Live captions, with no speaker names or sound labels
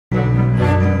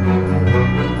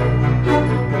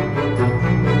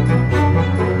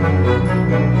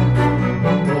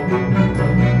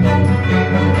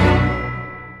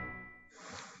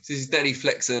This is Danny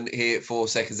Flexen here for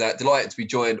Seconds Out. Delighted to be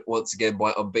joined once again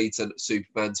by unbeaten super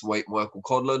bantamweight Michael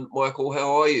Conlan. Michael,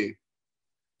 how are you?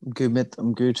 I'm good, mate.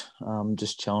 I'm good.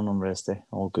 Just chilling on rest day.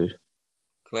 All good.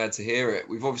 Glad to hear it.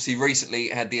 We've obviously recently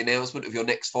had the announcement of your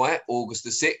next fight, August the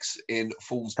 6th in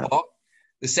Falls Yeah. Park.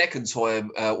 The second time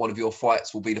one of your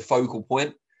fights will be the focal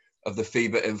point of the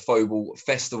FIBA and FOBL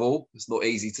Festival. It's not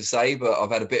easy to say, but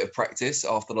I've had a bit of practice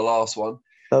after the last one.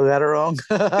 I got it wrong.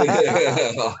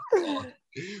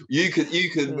 You can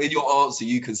in your answer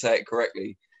you can say it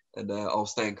correctly, and I'll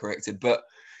stand corrected. But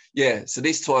yeah, so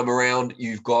this time around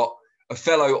you've got a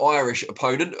fellow Irish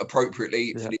opponent,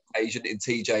 appropriately for the occasion, in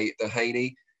TJ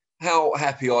Doheny. How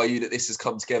happy are you that this has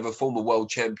come together? Former world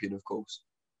champion, of course.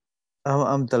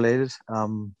 I'm delighted.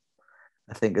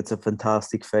 I think it's a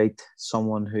fantastic fight.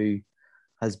 Someone who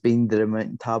has been to the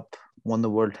mountaintop, won the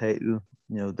world title,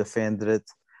 defended it,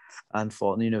 and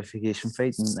fought in the unification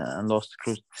fight and lost a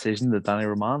close decision to Danny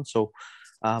Roman. So,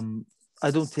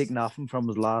 I don't take nothing from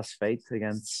his last fight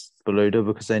against Baluta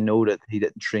because I know that he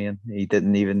didn't train. He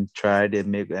didn't even try to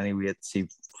make any weights. He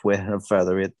went a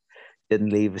featherweight.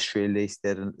 Didn't leave Australia.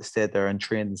 Stayed there and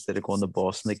trained instead of going to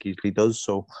Boston like he usually does.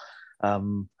 So,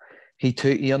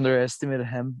 he underestimated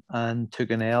him and took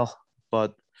an L,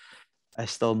 but I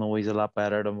still know he's a lot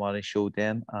better than what he showed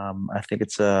then. I think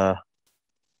it's the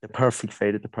perfect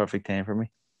fight at the perfect time for me.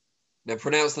 Now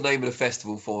pronounce the name of the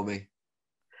festival for me.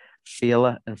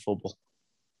 Fela in football.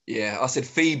 Yeah, I said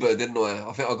FIBA, didn't I?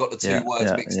 I think I got the two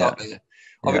words mixed up there.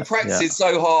 I've been practicing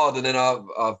so hard, and then I've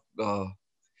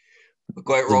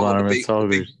got it wrong on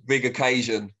the big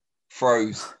occasion.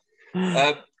 Froze.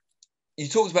 You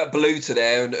talked about Baluta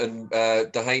there and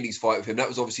Doheny's fight with him. That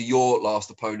was obviously your last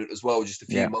opponent as well, just a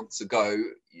few months ago.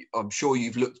 I'm sure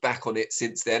you've looked back on it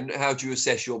since then. How do you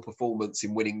assess your performance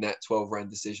in winning that 12-round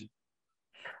decision?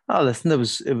 Oh, listen, it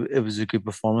was a good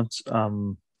performance.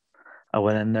 I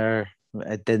went in there.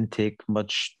 I didn't take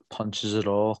much punches at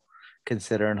all,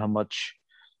 considering how much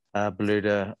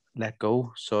Baluta let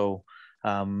go. So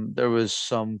there was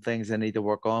some things I need to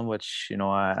work on, which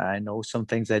I know some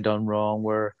things I done wrong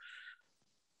where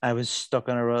I was stuck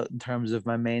in a rut in terms of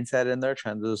my mindset in there,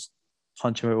 trying to just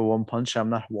punch him with one punch.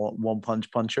 I'm not one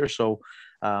punch puncher, so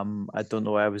I don't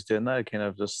know why I was doing that.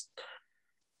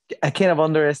 I kind of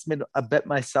underestimated a bit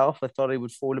myself. I thought he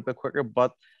would fold a bit quicker,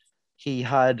 but he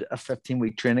had a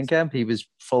 15-week training camp. He was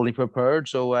fully prepared,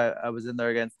 so I was in there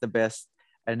against the best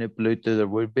Ionut Baluta there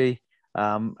would be.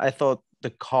 I thought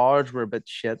the cards were a bit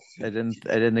shit. I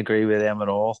didn't agree with them at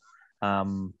all.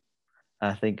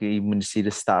 I think even when you see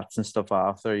the stats and stuff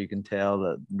after, you can tell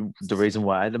that the reason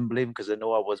why I didn't believe him, because I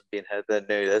know I wasn't being hit. I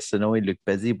knew this. I know he looked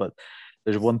busy, but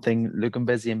there's one thing: looking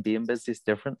busy and being busy is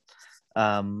different.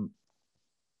 I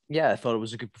thought it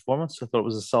was a good performance. I thought it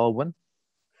was a solid win.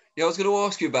 Yeah, I was going to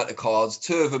ask you about the cards.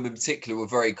 Two of them in particular were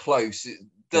very close. It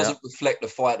doesn't reflect the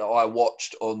fight that I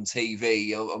watched on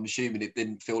TV. I'm assuming it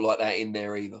didn't feel like that in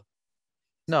there either.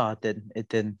 No, it didn't. It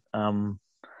didn't.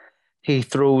 He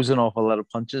throws an awful lot of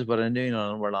punches, but I knew none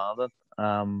of them were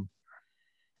landing.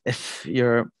 If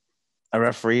you're a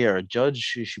referee or a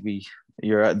judge,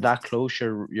 you're that close.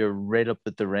 You're right up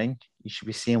at the ring. You should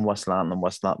be seeing what's landing and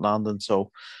what's not landing. So,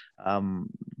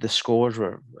 the scores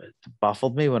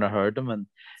baffled me when I heard them and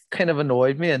kind of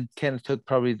annoyed me and kind of took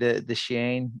probably the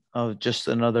shine of just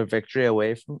another victory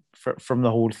away from the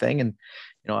whole thing. And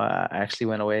I actually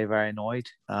went away very annoyed.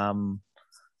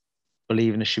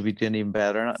 Believing I should be doing even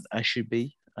better. And I should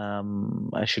be.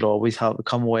 I should always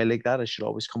come away like that. I should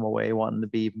always come away wanting to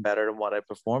be even better than what I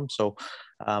performed. So,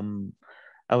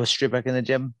 I was straight back in the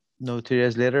gym. 2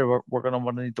 days later, working on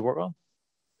what I need to work on.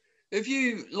 Have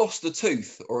you lost the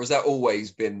tooth, or has that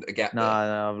always been a gap there?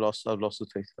 No, I've lost the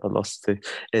tooth. I've lost the tooth.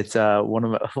 It's one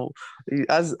of my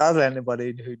as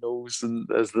anybody who knows and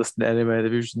has listened to anybody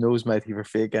who knows my teeth are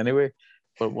fake anyway.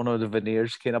 But one of the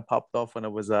veneers kind of popped off when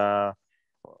it was I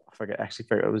forget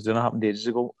it was doing. It happened ages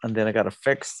ago, and then I got it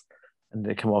fixed, and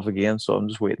they come off again. So I'm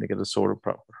just waiting to get it sorted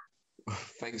proper.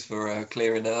 Thanks for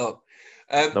clearing that up.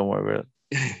 Don't worry about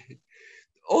it.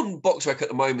 On BoxRec at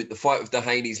the moment, the fight with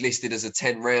Doheny is listed as a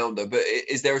 10-rounder, but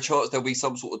is there a chance there'll be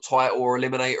some sort of title or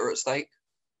eliminator at stake?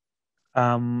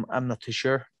 I'm not too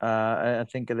sure. I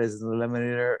think it is an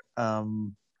eliminator.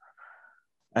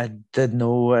 I did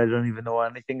know. I don't even know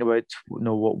anything about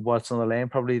what's on the line.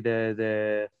 Probably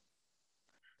the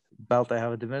belt I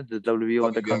have at the minute, the WBO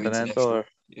and the Continental, or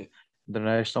the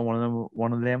National.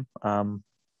 One of them.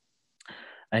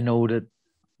 I know that.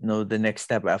 The next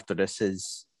step after this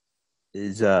is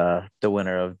the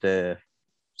winner of the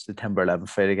September 11th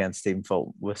fight against Stephen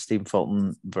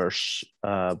Fulton versus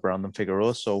Brandon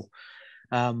Figueroa. So,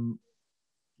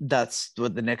 that's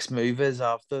what the next move is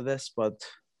after this. But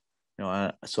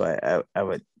I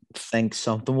would think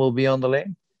something will be on the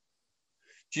line.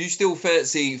 Do you still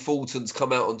fancy Fulton's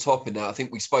come out on top in that? I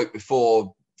think we spoke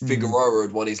before. Figueroa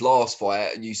had won his last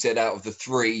fight, and you said out of the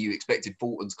three, you expected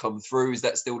Fulton's come through. Is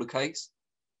that still the case?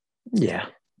 Yeah,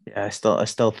 I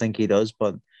still think he does,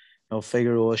 but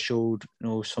Figueroa showed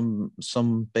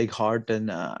some big heart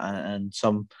and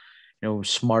some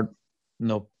smart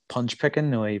punch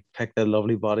picking. He picked a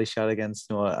lovely body shot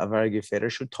against a very good fighter.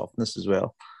 Showed toughness as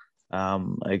well.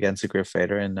 Against a great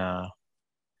fighter in your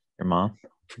man, I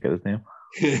forget his name.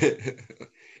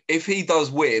 If he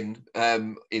does win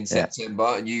in Yeah.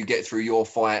 September and you get through your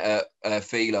fight at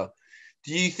Fila,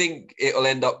 do you think it'll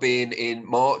end up being in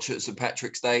March at St.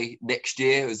 Patrick's Day next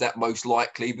year? Is that most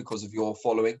likely because of your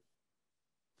following?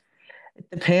 It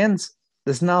depends.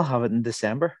 Does now have it in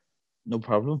December, no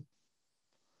problem.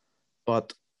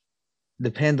 But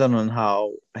depending on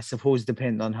how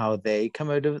they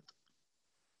come out of it,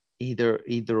 either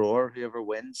or whoever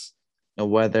wins,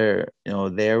 whether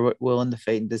they're willing to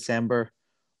fight in December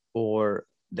or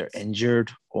they're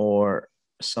injured or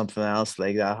something else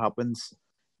like that happens.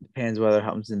 Depends whether it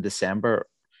happens in December.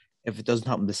 If it doesn't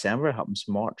happen in December, it happens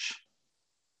in March.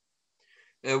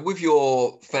 With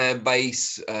your fan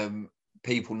base,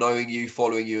 people knowing you,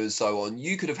 following you, and so on,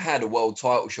 you could have had a world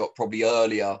title shot probably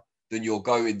earlier than you're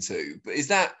going to. But is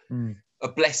that a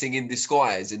blessing in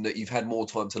disguise in that you've had more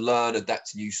time to learn,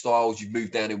 adapt to new styles? You've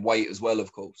moved down in weight as well,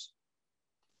 of course.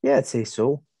 Yeah, I'd say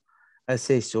so.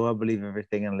 I believe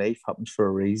everything in life happens for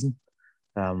a reason.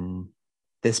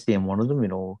 This being one of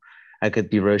them, I could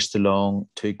be rushed along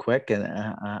too quick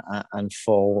and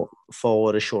fall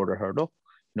at a shorter hurdle.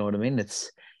 You know what I mean?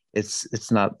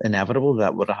 It's not inevitable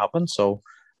that would have happened. So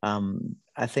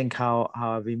I think how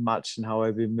I've been matched and how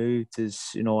I've been moved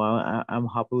is, I'm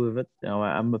happy with it.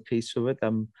 I'm at peace with it.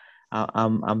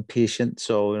 I'm patient.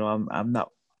 So I'm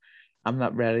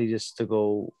not ready just to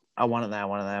go. I want it now. I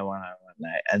want it now. I want it now. I want it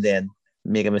now, and then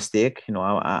make a mistake.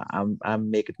 I'm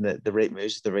making the right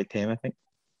moves at the right time, I think.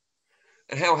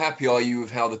 And how happy are you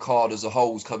with how the card as a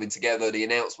whole is coming together? The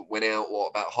announcement went out,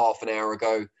 about half an hour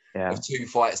ago Yeah. of two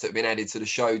fights that have been added to the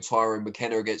show. Tyrone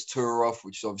McKenna against Turov,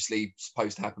 which is obviously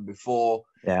supposed to happen before.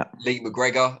 Yeah. Lee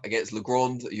McGregor against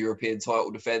Legrand, a European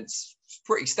title defense. It's a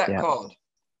pretty stacked card.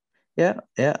 Yeah.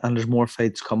 And there's more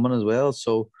fights coming as well.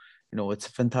 So, it's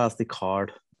a fantastic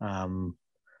card.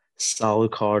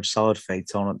 Solid card, solid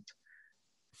fights on it.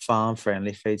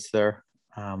 Fan-friendly fights there.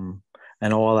 An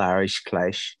all-Irish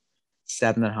clash.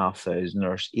 7,500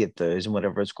 or 8,000,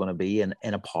 whatever it's going to be in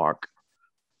a park.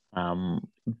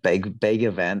 Big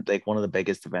event, like one of the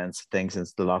biggest events I think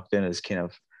since the lockdown is kind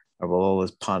of, or all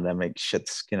this pandemic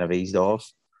shit's kind of eased off.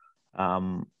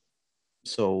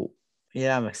 So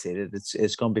yeah, I'm excited.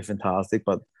 It's going to be fantastic,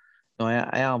 but no,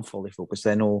 I am fully focused.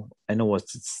 I know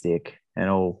what's at stake. I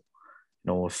know,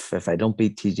 if I don't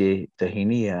beat TJ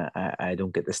Doheny, I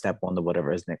don't get the step on to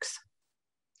whatever is next.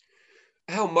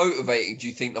 How motivating do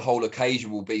you think the whole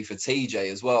occasion will be for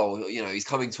TJ as well? He's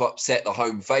coming to upset the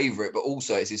home favourite, but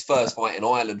also it's his first fight in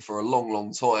Ireland for a long,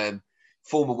 long time.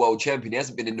 Former world champion. He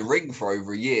hasn't been in the ring for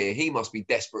over a year. He must be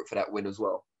desperate for that win as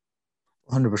well.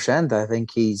 100%. I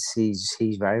think he's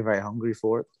very, very hungry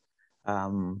for it.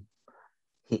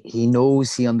 He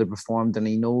knows he underperformed, and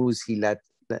he knows he let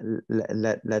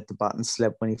the baton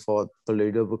slip when he fought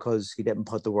Baluta because he didn't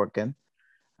put the work in.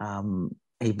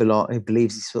 He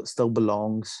believes he still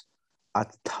belongs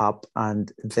at the top,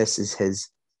 and this is his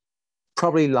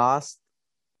probably last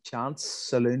chance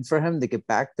saloon for him to get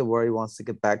back to where he wants to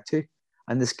get back to,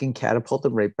 and this can catapult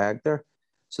him right back there.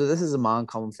 So this is a man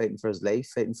coming fighting for his life,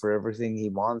 fighting for everything he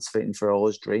wants, fighting for all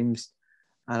his dreams,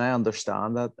 and I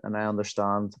understand that, and I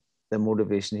understand the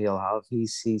motivation he'll have.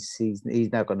 He's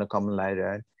not going to come and lie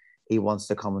down. He wants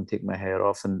to come and take my head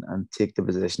off and take the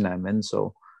position I'm in.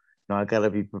 So, I got to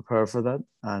be prepared for that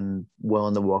and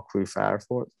willing to walk through fire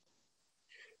for it.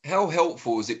 How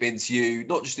helpful has it been to you,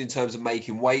 not just in terms of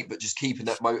making weight, but just keeping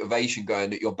that motivation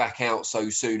going that you're back out so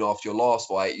soon after your last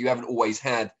fight? You haven't always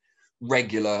had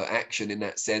regular action in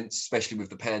that sense, especially with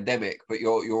the pandemic, but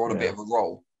you're on a bit of a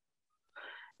roll.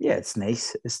 Yeah, it's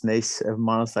nice. It's nice. If I'm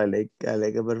honest, I like a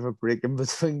bit of a break in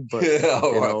between, but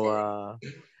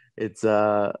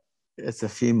it's a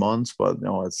few months, but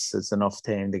it's enough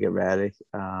time to get ready.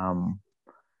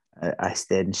 I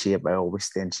stayed in shape. I always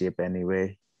stay in shape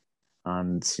anyway,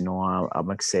 and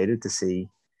I'm excited to see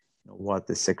what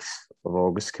the 6th of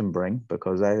August can bring,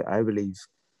 because I believe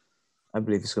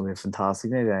it's going to be a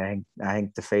fantastic night. I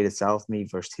think the fight itself, me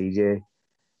versus TJ,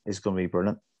 is going to be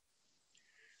brilliant.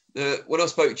 When I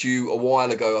spoke to you a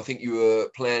while ago, I think you were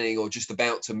planning or just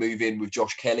about to move in with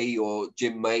Josh Kelly or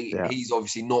Jim Mate. Yeah. He's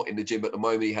obviously not in the gym at the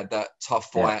moment. He had that tough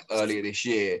Yeah. fight earlier this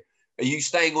year. Are you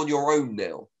staying on your own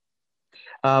now?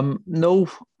 No,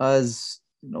 as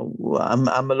you know,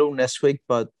 I'm alone this week,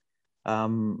 but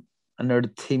another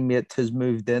teammate has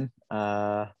moved in.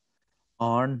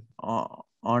 Aaron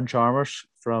Chalmers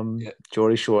from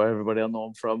Geordie Shore. Everybody will know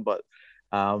him from, but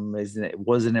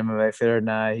was an MMA fighter.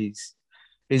 Now he's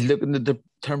looking to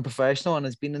turn professional and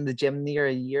has been in the gym near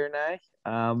a year now.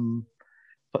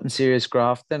 Putting serious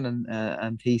graft in,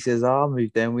 and he says, "Oh, I'll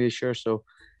move down with you, sure." So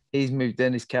he's moved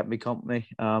in. He's kept me company.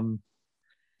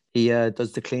 He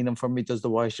does the cleaning for me, does the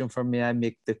washing for me. I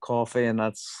make the coffee, and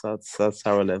that's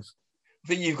how I live. I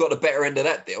think you've got the better end of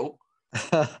that deal.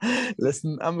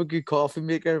 Listen, I'm a good coffee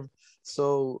maker,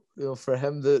 so for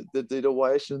him to do the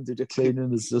washing, do the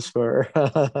cleaning is just fair.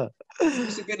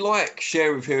 What's it been like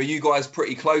sharing with him? Are you guys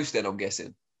pretty close then? I'm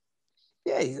guessing.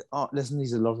 Yeah, he's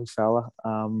a lovely fella.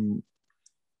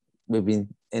 We've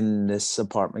been in this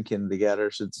apartment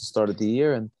together since the start of the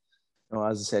year, and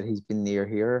as I said, he's been near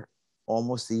here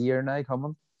almost a year now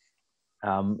coming.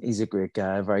 He's a great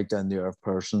guy, a very down to earth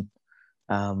person.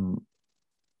 And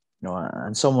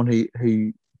someone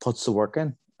who puts the work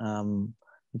in.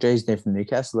 Jay's down from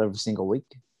Newcastle every single week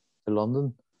to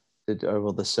London,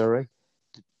 to Surrey,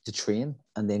 to train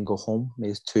and then go home.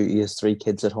 He has 3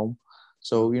 kids at home,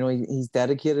 so he's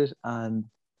dedicated and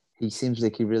he seems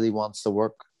like he really wants to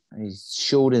work. He's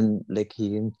showed in like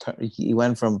he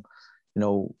went from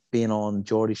being on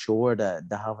Geordie Shore to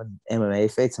having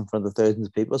MMA fights in front of thousands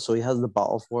of people, so he has the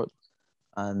battle for it.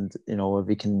 And if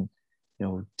he can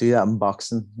do that in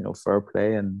boxing, fair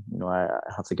play, and I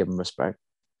have to give him respect.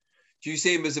 Do you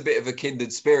see him as a bit of a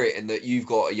kindred spirit in that you've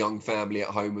got a young family at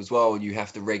home as well and you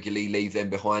have to regularly leave them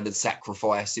behind and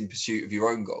sacrifice in pursuit of your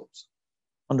own goals?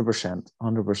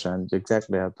 100%,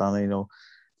 exactly that, Danny.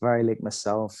 Very like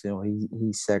myself,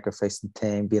 he's sacrificing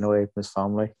time being away from his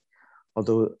family.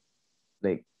 Although,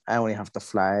 like, I only have to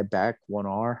fly back 1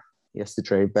 hour. He has to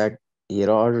drive back 8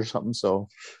 hours or something. So,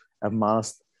 I'm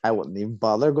honest, I wouldn't even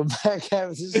bother going back. I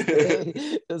was just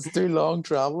it's too long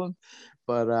traveling.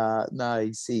 But no,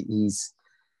 he's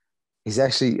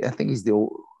actually, I think he's the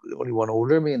only one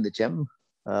older than me in the gym.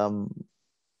 And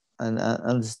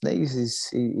it's nice.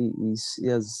 He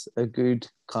has a good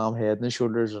calm head on his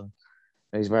shoulders, and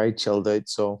he's very chilled out.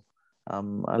 So I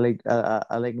like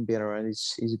him being around.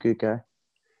 He's a good guy.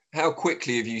 How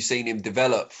quickly have you seen him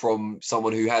develop from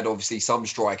someone who had obviously some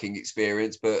striking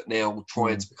experience, but now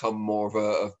trying to become more of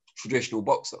a traditional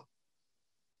boxer?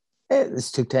 It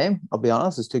took time. I'll be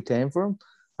honest. It took time for him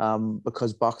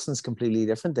because boxing is completely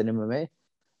different than MMA,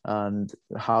 and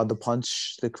how to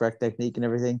punch, the correct technique, and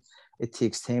everything. It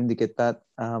takes time to get that,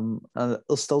 and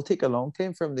it'll still take a long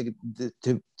time for him to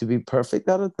be perfect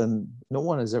at it. And no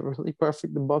one is ever really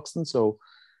perfect in boxing. So,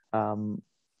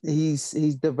 he's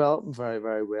developing very,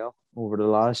 very well over the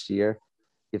last year.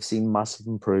 You've seen massive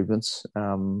improvements.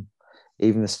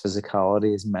 Even his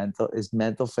physicality, his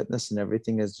mental fitness, and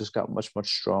everything has just got much, much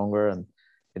stronger. And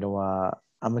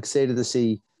I'm excited to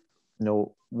see,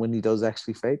 when he does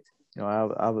actually fight.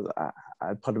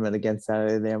 I put him in against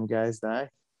any of them guys now.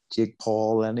 Jake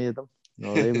Paul, any of them.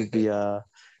 They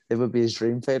would be his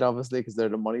dream fight, obviously, because they're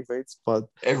the money fights. But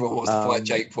everyone wants to fight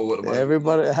Jake Paul at the moment.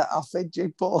 Everybody, I'll fight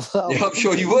Jake Paul. Yeah, I'm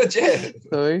sure you would, yeah.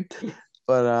 Right?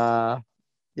 But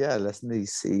yeah, listen,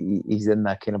 he's in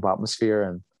that kind of atmosphere,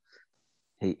 and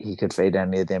he could fight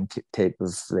any of them type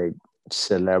of like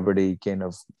celebrity kind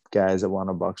of guys that want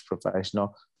to box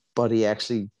professional. But he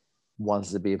actually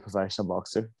wants to be a professional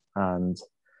boxer, and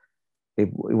he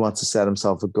wants to set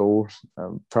himself a goal,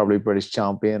 probably British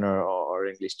champion or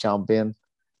English champion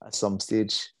at some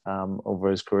stage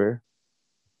over his career.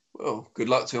 Well, good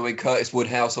luck to him. I mean, Curtis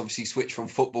Woodhouse obviously switched from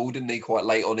football, didn't he, quite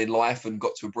late on in life and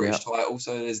got to a British title.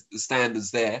 So there's the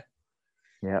standards there.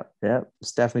 Yeah,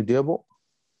 it's definitely doable.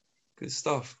 Good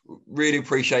stuff. Really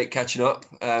appreciate catching up,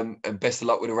 and best of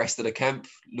luck with the rest of the camp.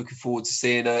 Looking forward to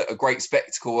seeing a great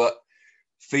spectacle at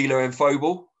Fila and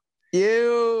Phobal.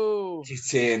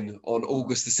 Get in on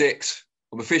August the 6th.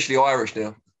 I'm officially Irish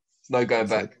now. There's no going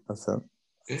back. That's it.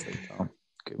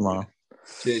 Good man.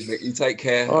 Cheers, Mick. You take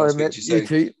care. All right, mate. You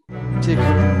too. Take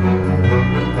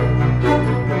care.